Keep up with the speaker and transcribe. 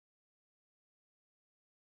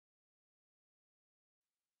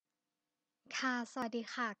ค่ะสวัสดี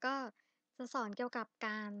ค่ะ ก็จะสอนเกี่ยวกับก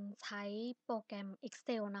ารใช้โปรแกรม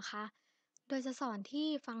Excel นะคะ โดยจะสอนที่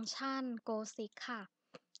ฟังก์ชัน GoSig ค่ะ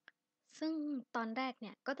ซึ่งตอนแรกเ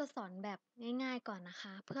นี่ยก็จะสอนแบบง่ายๆก่อนนะค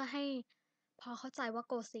ะ เพื่อให้พอเข้าใจว่า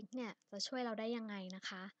GoSig เนี่ยจะช่วยเราได้ยังไงนะ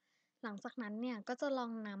คะ หลังจากนั้นเนี่ยก็จะลอ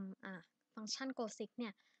งนำฟังก์ชัน GoSig เนี่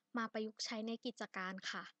ยมาประยุกต์ใช้ในกิจการ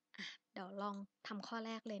ค่ะเดี๋ยวลองทำข้อแ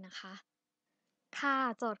รกเลยนะคะ ค่ะ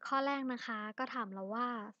โจทย์ข้อแรกนะคะก็ถามเราว่า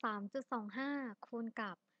3.25คูณ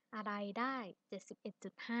กับอะไรได้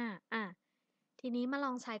71.5ทีนี้มาล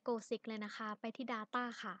องใช้ GoSig เลยนะคะไปที่ Data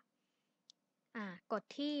ค่ะกด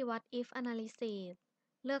ที่ What if analysis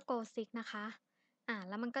เลือก GoSig นะคะ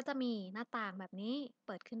แล้วมันก็จะมีหน้าต่างแบบนี้เ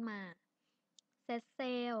ปิดขึ้นมา Set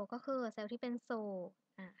Cell ก็คือเซลล์ที่เป็นสูตร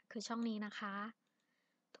คือช่องนี้นะคะ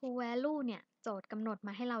To value เนี่ยโจทย์กำหนดม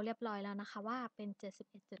าให้เราเรียบร้อยแล้วนะคะว่าเป็น71.5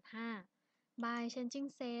 by changing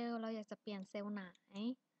cell เราอยากจะเปลี่ยนเซลล์ไหน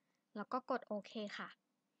แล้วก็กดโอเคค่ะ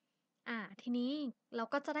ทีนี้เรา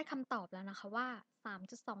ก็จะได้คำตอบแล้วนะคะว่า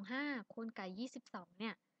3.25คูณกับ22เนี่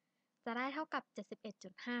ยจะได้เท่ากับ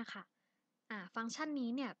71.5ค่ะฟังก์ชันนี้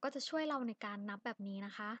เนี่ยก็จะช่วยเราในการนับแบบนี้น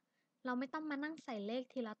ะคะเราไม่ต้องมานั่งใส่เลข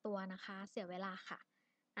ทีละตัวนะคะเสียเวลาค่ะ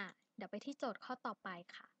เดี๋ยวไปที่โจทย์ข้อต่อไป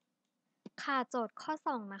ค่ะ ค่ะโจทย์ข้อ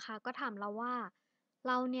2นะคะก็ถามเราว่าเ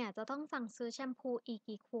ราเนี่ยจะต้องสั่งซื้อแชมพูอีก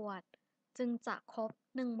กี่ขวดจึงจะครบ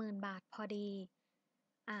10,000บาทพอดี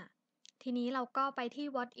อ่ะทีนี้เราก็ไปที่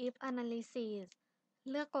What if analysis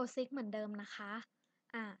เลือก Go Sig เหมือนเดิมนะคะ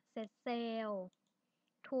Set Cell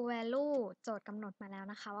To Value โจทย์กำหนดมาแล้ว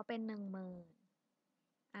นะคะว่าเป็น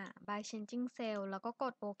10,000by changing cell แล้วก็ก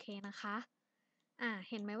ดโอเคนะคะ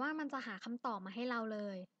เห็นไหมว่ามันจะหาคำตอบมาให้เราเล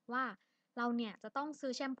ยว่าเราเนี่ยจะต้องซื้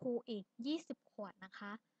อแชมพูอีก20ขวดนะค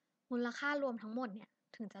ะมูลค่ารวมทั้งหมดเนี่ย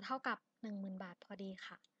ถึงจะเท่ากับ10,000บาทพอดี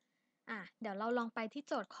ค่ะเดี๋ยวเราลองไปที่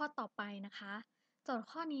โจทย์ข้อต่อไปนะคะโจทย์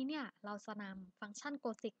ข้อนี้เนี่ยเราจะนำฟังก์ชัน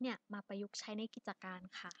GoSig เนี่ยมาประยุกต์ใช้ในกิจการ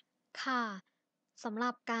ค่ะค่ะสำห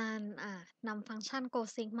รับการนำฟังก์ชัน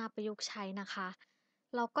GoSig มาประยุกต์ใช้นะคะ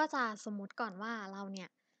เราก็จะสมมุติก่อนว่าเราเนี่ย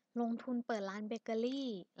ลงทุนเปิดร้านเบเกอรี่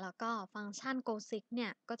แล้วก็ฟังก์ชัน GoSig เนี่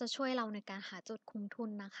ยก็จะช่วยเราในการหาจุดคุ้มทุน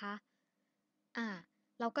นะคะอ่า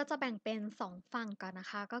เราก็จะแบ่งเป็น2ฝั่งก่อนนะ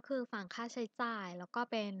คะก็คือฝั่งค่าใช้จ่ายแล้วก็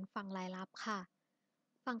เป็นฝั่งรายรับค่ะ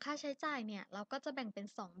ฝั่งค่าใช้จ่ายเนี่ยเราก็จะแบ่งเป็น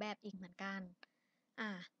2แบบอีกเหมือนกัน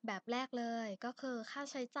แบบแรกเลยก็คือค่า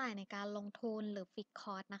ใช้จ่ายในการลงทุนหรือ Fixed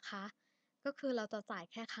Cost นะคะก็คือเราจะจ่าย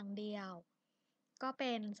แค่ครั้งเดียว ก็เ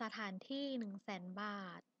ป็นสถานที่100,000 บา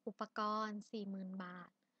ท อุปกรณ์40,000บาท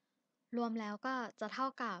รวมแล้วก็จะเท่า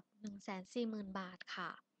กับ140,000บาทค่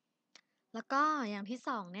ะ แล้วก็อย่างที่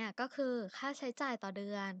2เนี่ยก็คือค่าใช้จ่ายต่อเดื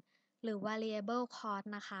อนหรือ variable cost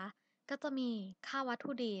นะคะก็จะมีค่าวัต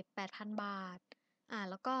ถุดิบ 8,000 บาท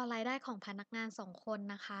แล้วก็รายได้ของพนักงาน2คน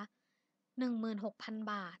นะคะ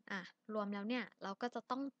16,000 บาทรวมแล้วเนี่ยเราก็จะ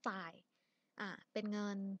ต้องจ่ายเป็นเงิ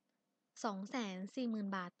น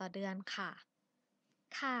240,000 บาทต่อเดือนค่ะ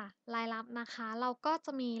ค่ะรายรับนะคะเราก็จ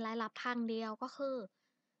ะมีรายรับทางเดียวก็คือ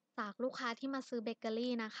จากลูกค้าที่มาซื้อเบเกอ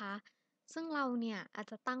รี่นะคะซึ่งเราเนี่ยอาจ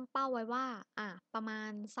จะตั้งเป้าไว้ว่าประมา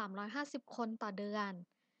ณ350คนต่อเดือน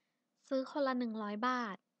ซื้อคนละ100บา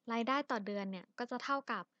ทรายได้ต่อเดือนเนี่ยก็จะเท่า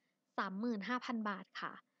กับ35,000บาทค่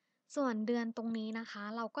ะส่วนเดือนตรงนี้นะคะ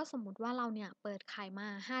เราก็สมมุติว่าเราเนี่ยเปิดขายมา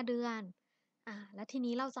5เดือนแล้วที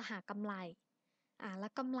นี้เราจะหากำไรแล้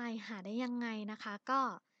วกำไรหาได้ยังไงนะคะก็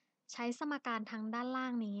ใช้สมการทางด้านล่า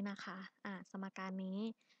งนี้นะคะสมการนี้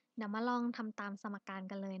เดี๋ยวมาลองทำตามสมการ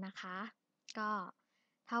กันเลยนะคะก็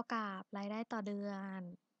เท่ากับรายได้ต่อเดือน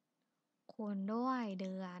คูณด้วยเ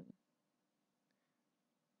ดือน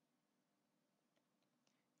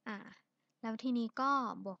อ่าแล้วทีนี้ก็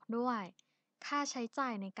บวกด้วยค่าใช้จ่า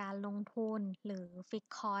ยในการลงทุนหรือ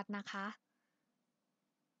Fixed Cost นะคะ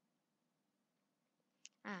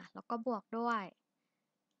แล้วก็บวกด้วย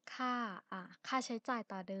ค่าค่าใช้จ่าย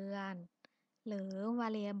ต่อเดือนหรือ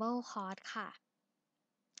variable cost ค่ะ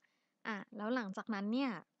แล้วหลังจากนั้นเนี่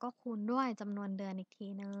ยก็คูณด้วยจำนวนเดือนอีกที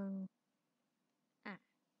หนึ่งอ่ะ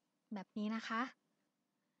แบบนี้นะคะ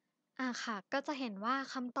ค่ะก็จะเห็นว่า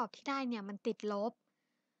คำตอบที่ได้เนี่ยมันติดลบ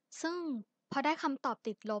ซึ่งพอได้คำตอบ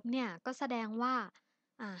ติดลบเนี่ยก็แสดงว่า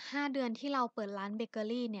5เดือนที่เราเปิดร้านเบเกอ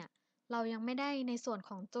รี่เนี่ยเรายังไม่ได้ในส่วนข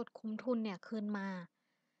องจุดคุ้มทุนเนี่ยคืนมา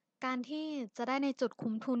การที่จะได้ในจุด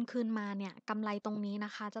คุ้มทุนคืนมาเนี่ยกำไรตรงนี้น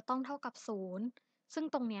ะคะจะต้องเท่ากับ0ซึ่ง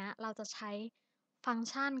ตรงเนี้ยเราจะใช้ฟังก์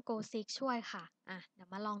ชัน GoSig ช่วยค่ะเดี๋ยว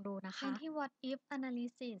มาลองดูนะคะไปที่ What if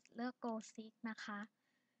analysis เลือก GoSig นะคะ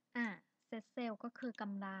Set Cell ก็คือก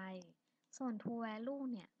ำไร ส่วน To Value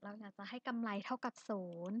เนี่ยเราอยากจะให้กำไรเท่ากับ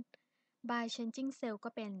0 By Changing Cell ก็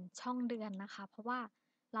เป็นช่องเดือนนะคะ เพราะว่า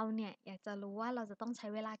เราเนี่ยอยากจะรู้ว่าเราจะต้องใช้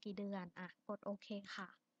เวลากี่เดือนกดโอเคค่ะ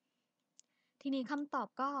ทีนี้คำตอบ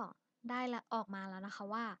ก็ได้แล้วออกมาแล้วนะคะ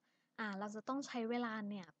ว่าเราจะต้องใช้เวลา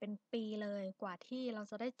เนี่ยเป็นปีเลยกว่าที่เรา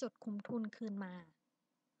จะได้จุดคุ้มทุนคืนมา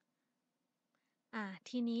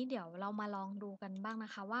ทีนี้เดี๋ยวเรามาลองดูกันบ้างน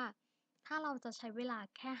ะคะว่าถ้าเราจะใช้เวลา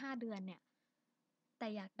แค่5เดือนเนี่ยแต่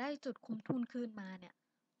อยากได้จุดคุ้มทุนคืนมาเนี่ย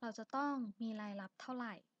เราจะต้องมีรายรับเท่าไร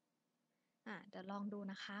เดี๋ยวลองดู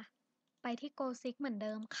นะคะไปที่ GoSeek เหมือนเ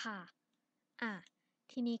ดิมค่ะอ่า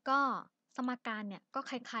ทีนี้ก็สมการเนี่ยก็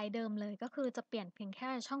คล้ายๆเดิมเลยก็คือจะเปลี่ยนเพียงแค่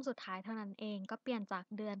ช่องสุดท้ายเท่านั้นเองก็เปลี่ยนจาก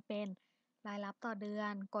เดือนเป็นรายรับต่อเดือ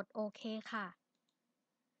นกดโอเคค่ะ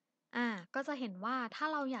ก็จะเห็นว่าถ้า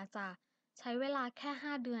เราอยากจะใช้เวลาแค่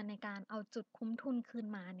5เดือนในการเอาจุดคุ้มทุนคืน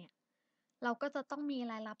มาเนี่ยเราก็จะต้องมี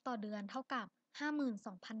รายรับต่อเดือนเท่ากับ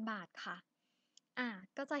52,000บาทค่ะ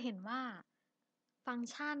ก็จะเห็นว่าฟังก์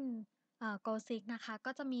ชันGoSeek นะคะ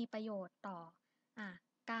ก็จะมีประโยชน์ต่ออ่า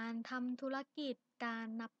การทำธุรกิจการ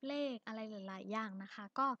นับเลขอะไรหลายๆอย่างนะคะ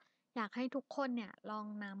ก็อยากให้ทุกคนเนี่ยลอง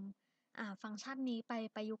นำฟังก์ชันนี้ไป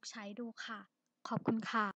ประยุกต์ใช้ดูค่ะขอบคุณ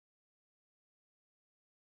ค่ะ